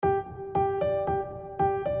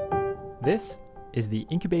This is the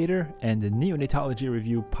Incubator and the Neonatology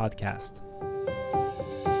Review podcast.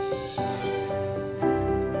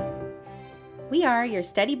 We are your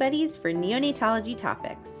study buddies for neonatology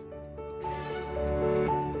topics.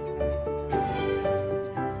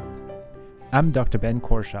 I'm Dr. Ben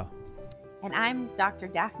Korshaw. And I'm Dr.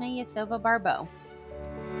 Daphne Yasova-Barbeau.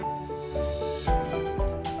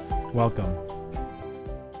 Welcome.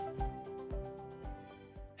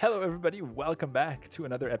 Hello, everybody. Welcome back to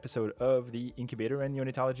another episode of the Incubator and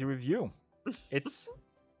Neonatology Review.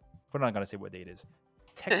 We're not going to say what day it is.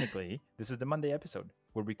 Technically, this is the Monday episode.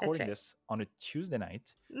 We're recording this on a Tuesday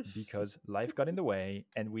night because life got in the way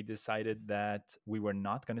and we decided that we were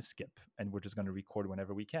not going to skip and we're just going to record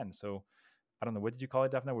whenever we can. So I don't know, what did you call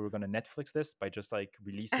it, Daphne? We were going to Netflix this by just like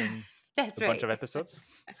releasing bunch of episodes.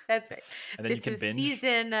 That's right. And then this you can is binge.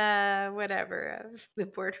 Season whatever of the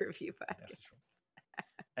Board Review podcast. Yes,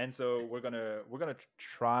 and so we're gonna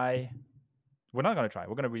try. We're not gonna try.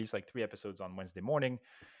 We're gonna release like 3 episodes on Wednesday morning.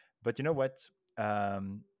 But you know what?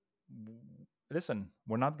 Listen,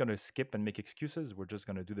 we're not gonna skip and make excuses. We're just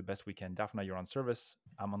gonna do the best we can. Daphne, you're on service.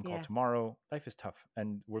 I'm on call tomorrow. Life is tough,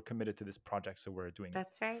 and we're committed to this project, so we're doing it.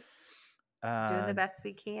 That's right. Doing the best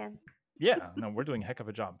we can. Yeah, no, we're doing a heck of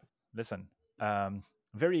a job. Listen,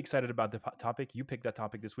 very excited about the topic. You picked that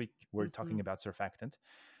topic this week. We're talking about surfactant.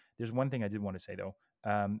 There's one thing I did want to say, though.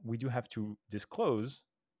 We do have to disclose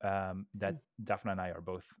that Daphne and I are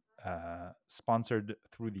both sponsored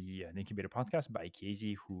through the Incubator podcast by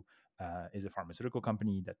Casey, who is a pharmaceutical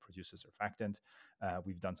company that produces surfactant.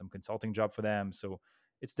 We've done some consulting job for them. So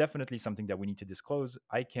it's definitely something that we need to disclose.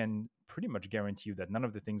 I can pretty much guarantee you that none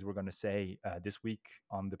of the things we're going to say this week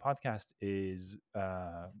on the podcast is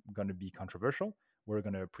going to be controversial. We're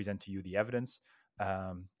going to present to you the evidence.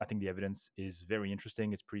 I think the evidence is very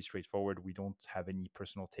interesting. It's pretty straightforward. We don't have any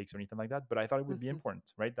personal takes or anything like that, but I thought it would be important,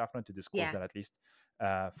 right, Daphne, to disclose that at least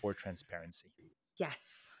for transparency.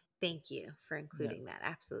 Yes. Thank you for including that.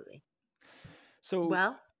 Absolutely. So,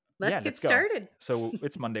 well, let's get started. So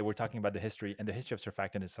it's Monday. We're talking about the history, and the history of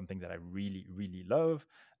surfactant is something that I really, really love.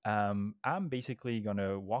 I'm basically going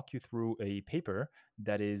to walk you through a paper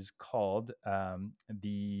that is called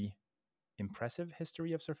the Impressive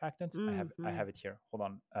History of Surfactant. I have it here. Hold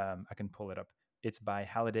on. I can pull it up. It's by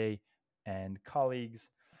Halliday and colleagues.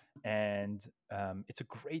 And it's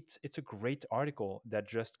a great article that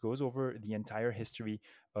just goes over the entire history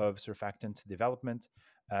of surfactant development.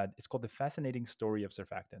 It's called The Fascinating Story of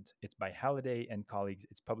Surfactant. It's by Halliday and colleagues.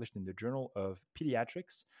 It's published in the Journal of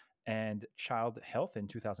Pediatrics and Child Health in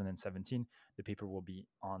 2017. The paper will be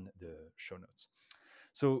on the show notes.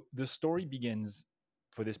 So the story begins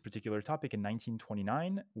for this particular topic in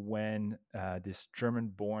 1929 when this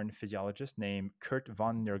German-born physiologist named Kurt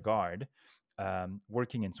von Nergard,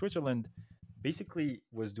 working in Switzerland, basically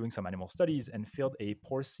was doing some animal studies and filled a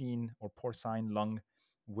porcine lung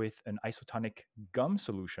with an isotonic gum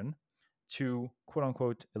solution to, quote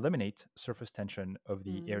unquote, eliminate surface tension of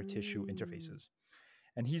the air tissue interfaces.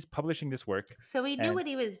 And he's publishing this work. So he knew what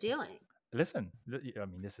he was doing. Listen, I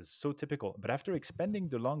mean, this is so typical. But after expanding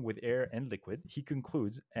the lung with air and liquid, he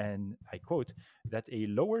concludes, and I quote, that a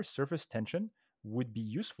lower surface tension would be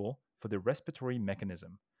useful for the respiratory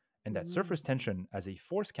mechanism, and that surface tension as a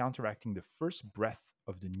force counteracting the first breath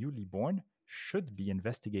of the newly born should be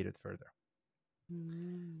investigated further.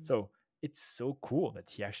 So it's so cool that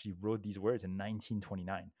he actually wrote these words in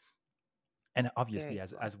 1929. And obviously,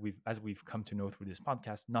 as we've come to know through this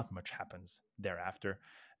podcast, not much happens thereafter.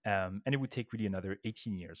 And it would take really another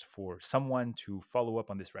 18 years for someone to follow up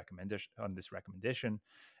on this recommendation.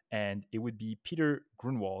 And it would be Peter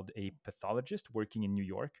Grunwald, a pathologist working in New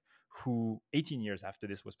York, who 18 years after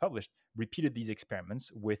this was published, repeated these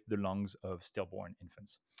experiments with the lungs of stillborn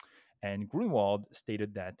infants. And Grunwald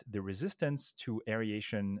stated that the resistance to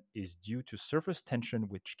aeration is due to surface tension,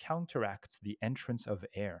 which counteracts the entrance of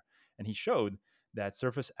air. And he showed that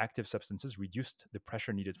surface active substances reduced the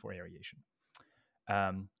pressure needed for aeration.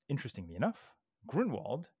 Interestingly enough,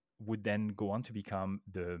 Grunwald would then go on to become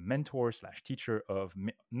the mentor/teacher of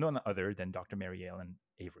none other than Dr. Mary Ellen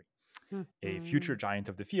Avery, a future giant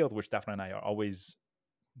of the field, which Daphne and I are always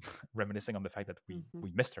reminiscing on the fact that we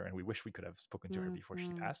missed her and we wish we could have spoken to her before she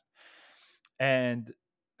passed, and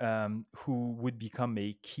who would become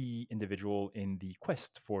a key individual in the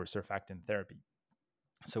quest for surfactant therapy.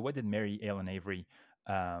 So what did Mary Ellen Avery,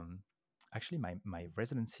 actually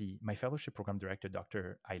my fellowship program director,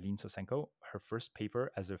 Dr. Eileen Sosenko, her first paper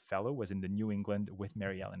as a fellow was in the New England with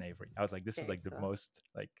Mary Ellen Avery. I was like, this is like the most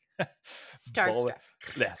like starstruck.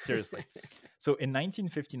 Yeah, seriously. So in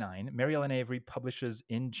 1959, Mary Ellen Avery publishes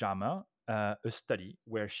in JAMA a study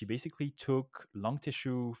where she basically took lung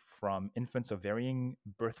tissue from infants of varying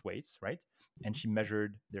birth weights, right? And she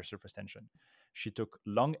measured their surface tension. She took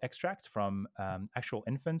lung extracts from actual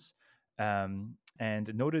infants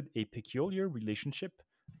and noted a peculiar relationship.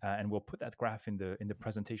 And we'll put that graph in the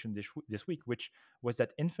presentation this week, which was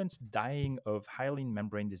that infants dying of hyaline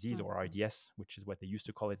membrane disease, or Mhm. RDS, which is what they used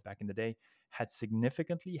to call it back in the day, had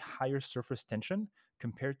significantly higher surface tension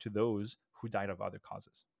compared to those who died of other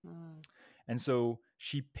causes. Mm. And so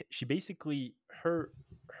she basically her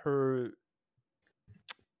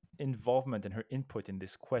involvement and her input in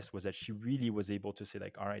this quest was that she really was able to say,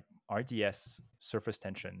 like, all right, RDS, surface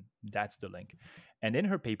tension, that's the link. And in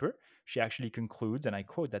her paper, she actually concludes, and I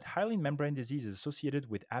quote, that hyaline membrane disease is associated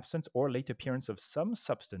with absence or late appearance of some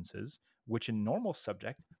substances which in normal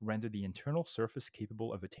subject render the internal surface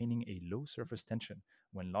capable of attaining a low surface tension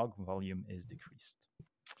when log volume is decreased.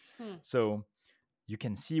 Hmm. So you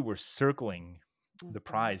can see we're circling the Mhm.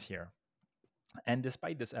 prize here. And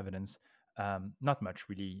despite this evidence, not much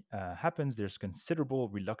really happens. There's considerable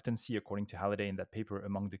reluctancy, according to Halliday in that paper,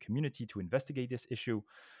 among the community to investigate this issue.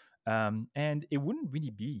 And it wouldn't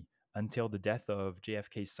really be until the death of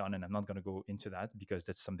JFK's son, and I'm not going to go into that because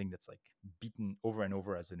that's something that's like beaten over and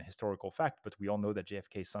over as an historical fact, but we all know that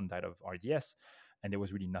JFK's son died of RDS, and there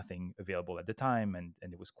was really nothing available at the time, and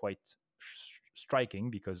it was quite striking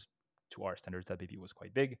because to our standards, that baby was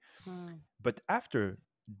quite big. Mm. But after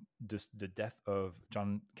the death of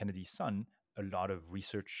John Kennedy's son, a lot of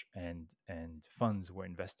research and funds were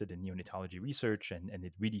invested in neonatology research, and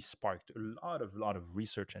it really sparked a lot of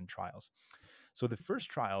research and trials. So the first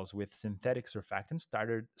trials with synthetic surfactants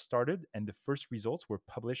started, and the first results were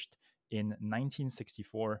published in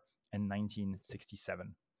 1964 and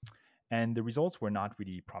 1967. And the results were not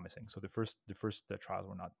really promising. So the first trials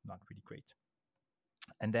were not really great.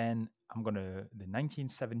 And then the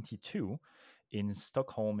 1972 in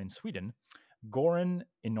Stockholm in Sweden, Goran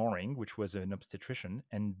Inoring, which was an obstetrician,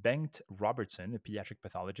 and Bengt Robertson, a pediatric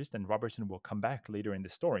pathologist, and Robertson will come back later in the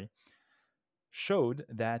story, showed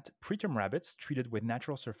that preterm rabbits treated with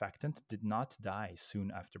natural surfactant did not die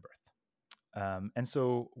soon after birth. And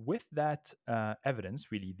so, with that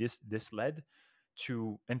evidence, really, this led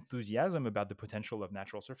to enthusiasm about the potential of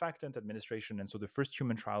natural surfactant administration. And so, the first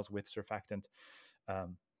human trials with surfactant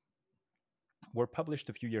um, were published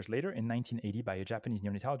a few years later in 1980 by a Japanese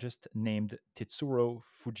neonatologist named Tetsuro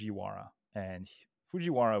Fujiwara. And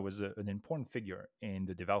Fujiwara was an important figure in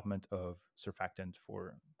the development of surfactant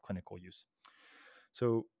for clinical use.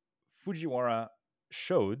 So Fujiwara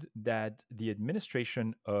showed that the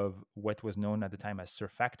administration of what was known at the time as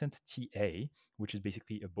surfactant TA, which is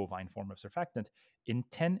basically a bovine form of surfactant, in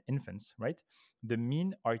 10 infants, right? The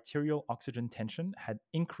mean arterial oxygen tension had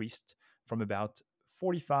increased from about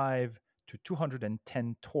 45 to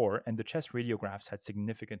 210 torr, and the chest radiographs had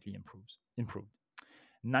significantly improved.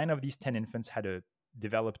 9 of these 10 infants had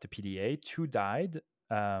developed a PDA, 2 died,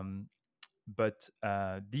 um, but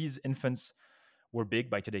these infants were big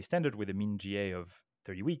by today's standard with a mean GA of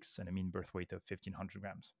 30 weeks and a mean birth weight of 1,500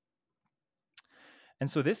 grams. And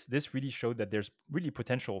so this really showed that there's really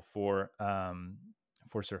potential for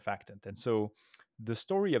surfactant. And so the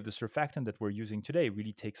story of the surfactant that we're using today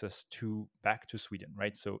really takes us back to Sweden,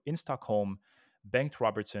 right? So in Stockholm, Bengt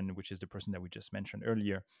Robertson, which is the person that we just mentioned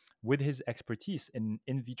earlier, with his expertise in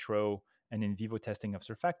vitro and in vivo testing of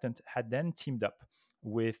surfactant, had then teamed up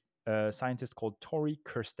with a scientist called Tori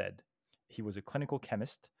Kerstead. He was a clinical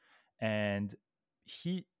chemist, and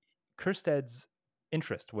he Kersted's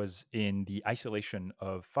interest was in the isolation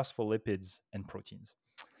of phospholipids and proteins.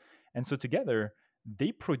 And so together,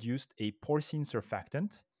 they produced a porcine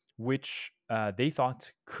surfactant, which they thought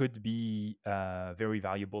could be very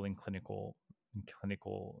valuable in clinical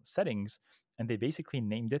settings, and they basically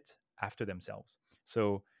named it after themselves.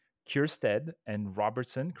 So Kierstead and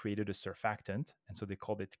Robertson created a surfactant, and so they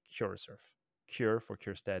called it CureSurf. Cure for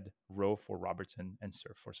Kierstead, Rho for Robertson, and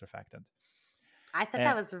Surf for surfactant. I thought And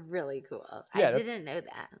that was really cool. I yeah, that's didn't know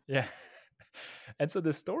that. yeah. And so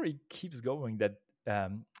the story keeps going that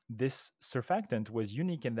this surfactant was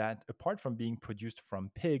unique in that, apart from being produced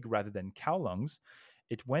from pig rather than cow lungs,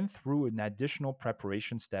 it went through an additional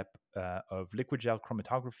preparation step of liquid gel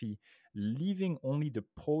chromatography, leaving only the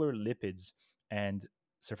polar lipids and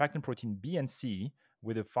surfactant protein B and C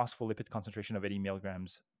with a phospholipid concentration of 80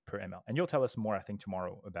 milligrams per ml. And you'll tell us more, I think,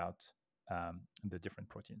 tomorrow about the different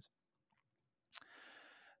proteins.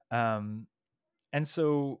 Um, and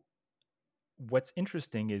so what's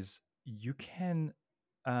interesting is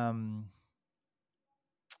um,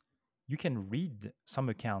 you can read some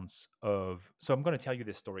accounts of. So I'm going to tell you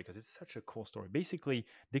this story because it's such a cool story. Basically,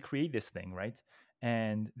 they create this thing, right?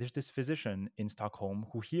 And there's this physician in Stockholm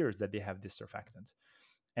who hears that they have this surfactant,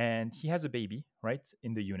 and he has a baby right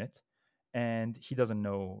in the unit, and he doesn't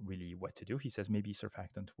know really what to do. He says maybe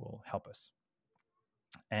surfactant will help us.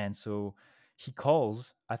 And so he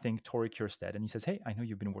calls, I think, Tori Kierstead, and he says, "Hey, I know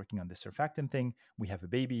you've been working on this surfactant thing. We have a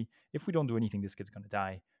baby. If we don't do anything, this kid's going to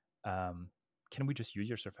die. Um, can we just use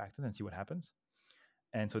your surfactant and see what happens?"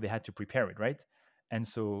 And so they had to prepare it, right? And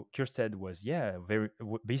so Kierstead was, yeah,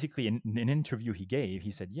 basically in an interview he gave,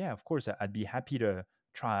 he said, "Yeah, of course, I'd be happy to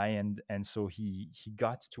try." And so he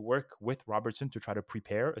got to work with Robertson to try to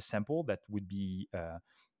prepare a sample that would be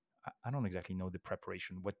I don't exactly know the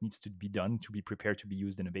preparation, what needs to be done to be prepared to be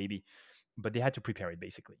used in a baby, but they had to prepare it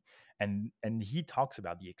basically. And he talks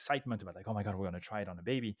about the excitement about like, oh my god, we're gonna try it on a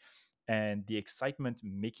baby, and the excitement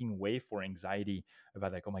making way for anxiety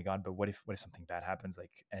about like, oh my god, but what if something bad happens,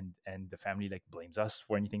 like, and the family like blames us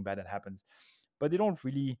for anything bad that happens. But they don't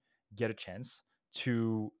really get a chance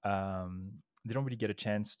to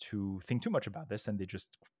think too much about this, and they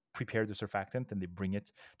just prepare the surfactant and they bring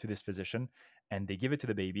it to this physician and they give it to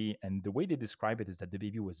the baby. And the way they describe it is that the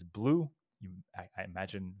baby was blue, I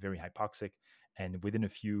imagine very hypoxic, and within a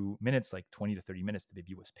few minutes, like 20 to 30 minutes, the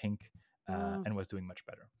baby was pink, Mm. and was doing much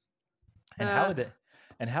better. And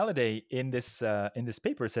Uh, Halliday in this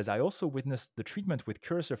paper says, "I also witnessed the treatment with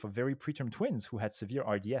Curacif of very preterm twins who had severe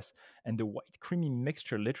RDS, and the white creamy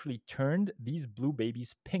mixture literally turned these blue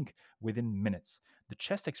babies pink within minutes. The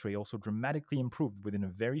chest X-ray also dramatically improved within a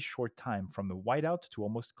very short time from a whiteout to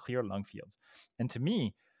almost clear lung fields." And to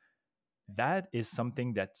me, that is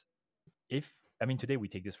something that, if I mean, today we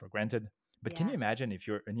take this for granted, but can yeah. you imagine if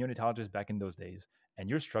you're a neonatologist back in those days and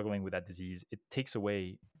you're struggling with that disease? It takes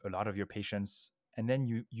away a lot of your patients, and then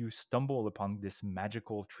you stumble upon this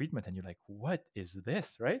magical treatment, and you're like, "What is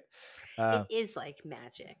this?" Right? It Uh, is like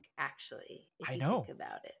magic, actually, if I you think know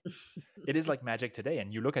about it. it is like magic today,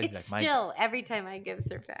 and you look at it It's like, "My still, every time I give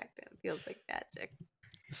surfactant, it feels like magic.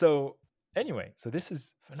 So anyway, so this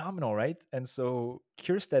is phenomenal, right? And so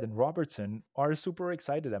Kierstead and Robertson are super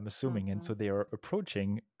excited, I'm assuming, and Hmm. so they are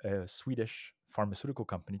approaching a Swedish pharmaceutical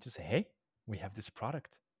company to say, "Hey, we have this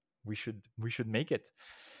product. We should make it."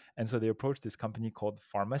 And so they approach this company called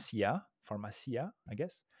Pharmacia, I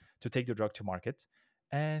guess, to take the drug to market.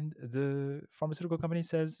 And the pharmaceutical company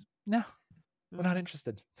says, "No, we're not Mm.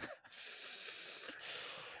 interested."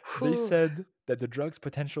 They Whew. said that the drug's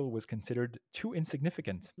potential was considered too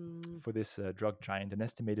insignificant Mm. for this drug giant, an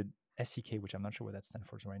estimated SEK, which I'm not sure what that stands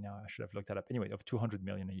for right now. I should have looked that up. Anyway, of 200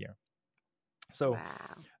 million a year. So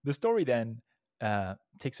Wow. the story then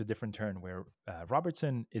takes a different turn, where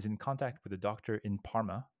Robertson is in contact with a doctor in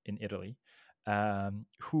Parma, in Italy,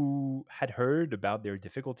 who had heard about their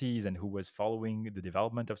difficulties and who was following the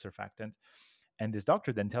development of surfactant. And this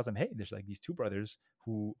doctor then tells him, "Hey, there's like these two brothers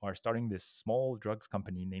who are starting this small drugs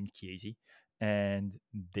company named Chiesi, and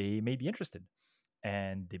they may be interested."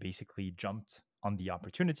 And they basically jumped on the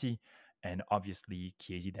opportunity. And obviously,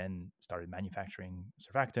 Chiesi then started manufacturing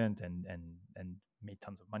surfactant and made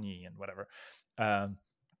tons of money and whatever. Um,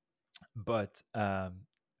 but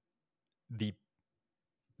the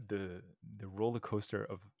the the roller coaster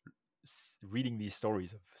of reading these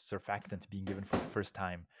stories of surfactant being given for the first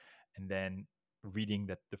time, and then reading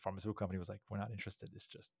that the pharmaceutical company was like, "We're not interested," is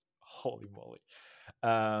just holy moly.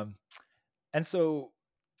 Um, and so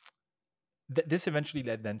this eventually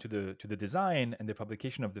led then to the design and the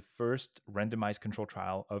publication of the first randomized control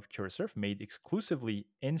trial of Curasurf, made exclusively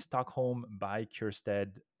in Stockholm by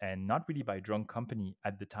Kierstead and not really by drug company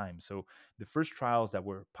at the time. So the first trials that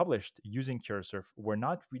were published using Curasurf were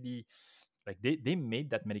not really like they made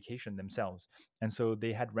that medication themselves. And so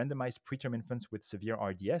they had randomized preterm infants with severe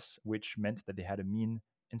RDS, which meant that they had a mean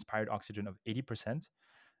inspired oxygen of 80%,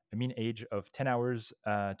 a mean age of 10 hours,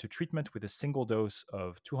 to treatment with a single dose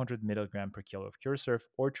of 200 milligram per kilo of Curasurf,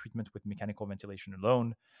 or treatment with mechanical ventilation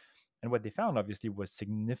alone. And what they found, obviously, was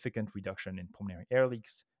significant reduction in pulmonary air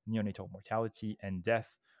leaks, neonatal mortality and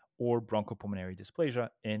death, or bronchopulmonary dysplasia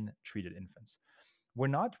in treated infants. We're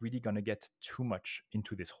not really going to get too much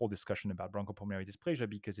into this whole discussion about bronchopulmonary dysplasia,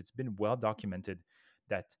 because it's been well documented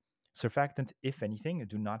that surfactant, if anything,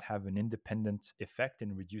 do not have an independent effect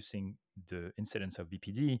in reducing the incidence of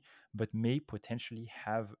BPD, but may potentially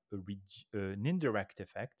have an indirect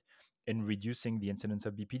effect in reducing the incidence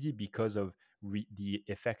of BPD because of the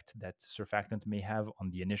effect that surfactant may have on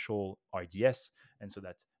the initial RDS. And so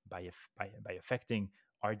that by affecting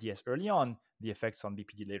RDS early on, the effects on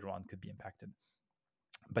BPD later on could be impacted.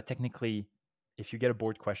 But technically, if you get a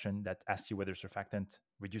board question that asks you whether surfactant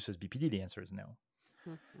reduces BPD, the answer is no.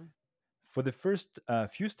 Mhm. For the first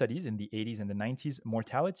few studies in the 80s and the 90s,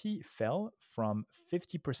 mortality fell from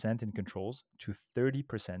 50% in controls to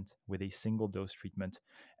 30% with a single dose treatment,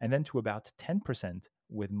 and then to about 10%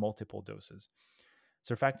 with multiple doses.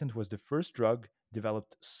 Surfactant was the first drug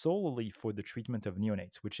developed solely for the treatment of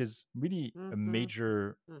neonates, which is really a Mm-hmm.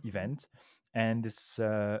 major Mm-hmm. event and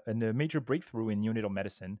and a major breakthrough in neonatal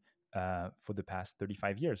medicine for the past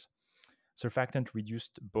 35 years. Surfactant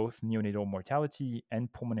reduced both neonatal mortality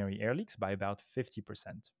and pulmonary air leaks by about 50%.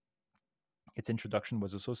 Its introduction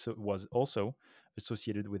was also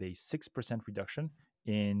associated with a 6% reduction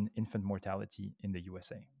in infant mortality in the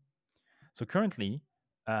USA. So currently,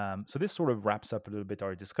 so this sort of wraps up a little bit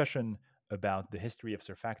our discussion about the history of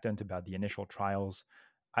surfactant, about the initial trials.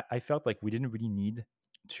 I felt like we didn't really need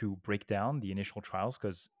to break down the initial trials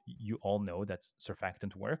because you all know that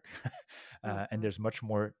surfactant work, and Mm-hmm. there's much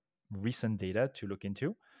more recent data to look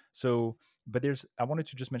into. So, but I wanted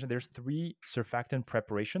to just mention there's 3 surfactant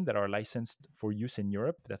preparation that are licensed for use in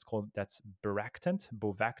Europe. That's Beractant,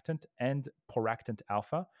 Bovactant, and Poractant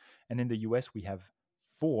Alpha, and in the US we have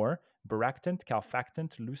 4: Beractant,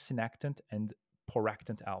 Calfactant, Lucinactant, and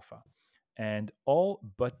Poractant Alpha. And all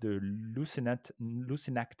but the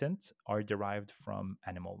Lucinactant are derived from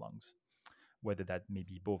animal lungs, whether that may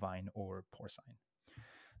be bovine or porcine.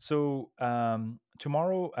 So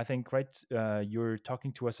tomorrow, I think, right, you're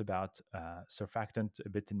talking to us about surfactant a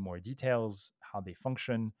bit in more details, how they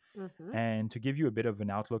function, Mm-hmm. and to give you a bit of an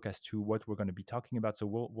outlook as to what we're going to be talking about. So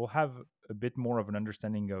we'll have a bit more of an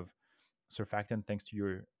understanding of surfactant thanks to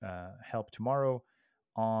your help tomorrow.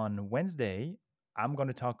 On Wednesday, I'm going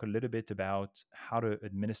to talk a little bit about how to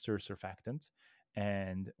administer surfactant,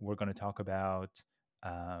 and we're going to talk about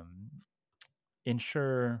um,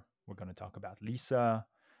 Insure. We're going to talk about Lisa,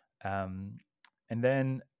 um, and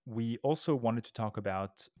then we also wanted to talk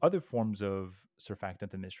about other forms of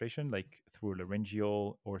surfactant administration, like through a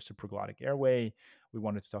laryngeal or supraglottic airway. We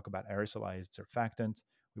wanted to talk about aerosolized surfactant.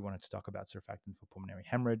 We wanted to talk about surfactant for pulmonary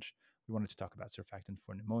hemorrhage. We wanted to talk about surfactant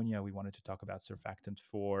for pneumonia. We wanted to talk about surfactant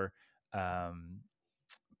for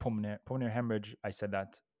pulmonary hemorrhage. I said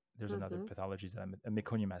that there's another Mm-hmm. pathology that I'm a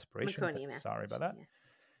meconium aspiration. Meconium Sorry about aspiration. that. Yeah.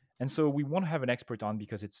 And so we want to have an expert on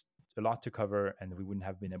because it's a lot to cover, and we wouldn't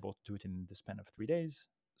have been able to do it in the span of 3 days.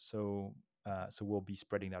 So we'll be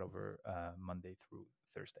spreading that over Monday through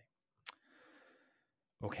Thursday.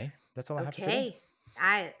 Okay, that's all I have for today. Okay.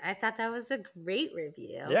 I thought that was a great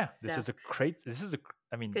review. Yeah, So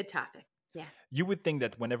I mean, good topic. Yeah. you would think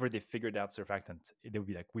that whenever they figured out surfactant, they would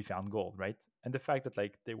be like, we found gold, right? And the fact that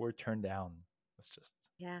like they were turned down was just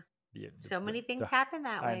Yeah. the So many things the happen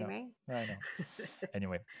that I way, know, right? I know.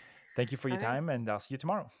 Anyway, thank you for your All right. time, and I'll see you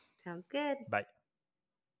tomorrow. Sounds good. Bye.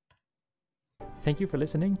 Thank you for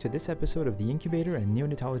listening to this episode of the Incubator and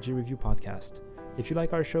Neonatology Review podcast. If you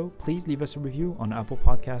like our show, please leave us a review on Apple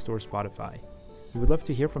Podcast or Spotify. We would love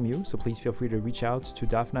to hear from you, so please feel free to reach out to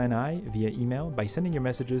Daphna and I via email by sending your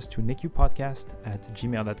messages to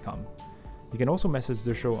nicupodcast@gmail.com. You can also message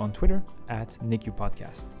the show on Twitter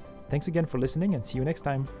 @nicupodcast. Thanks again for listening, and see you next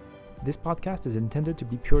time. This podcast is intended to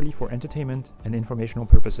be purely for entertainment and informational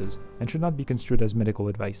purposes and should not be construed as medical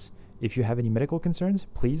advice. If you have any medical concerns,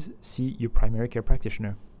 please see your primary care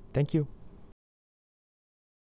practitioner. Thank you.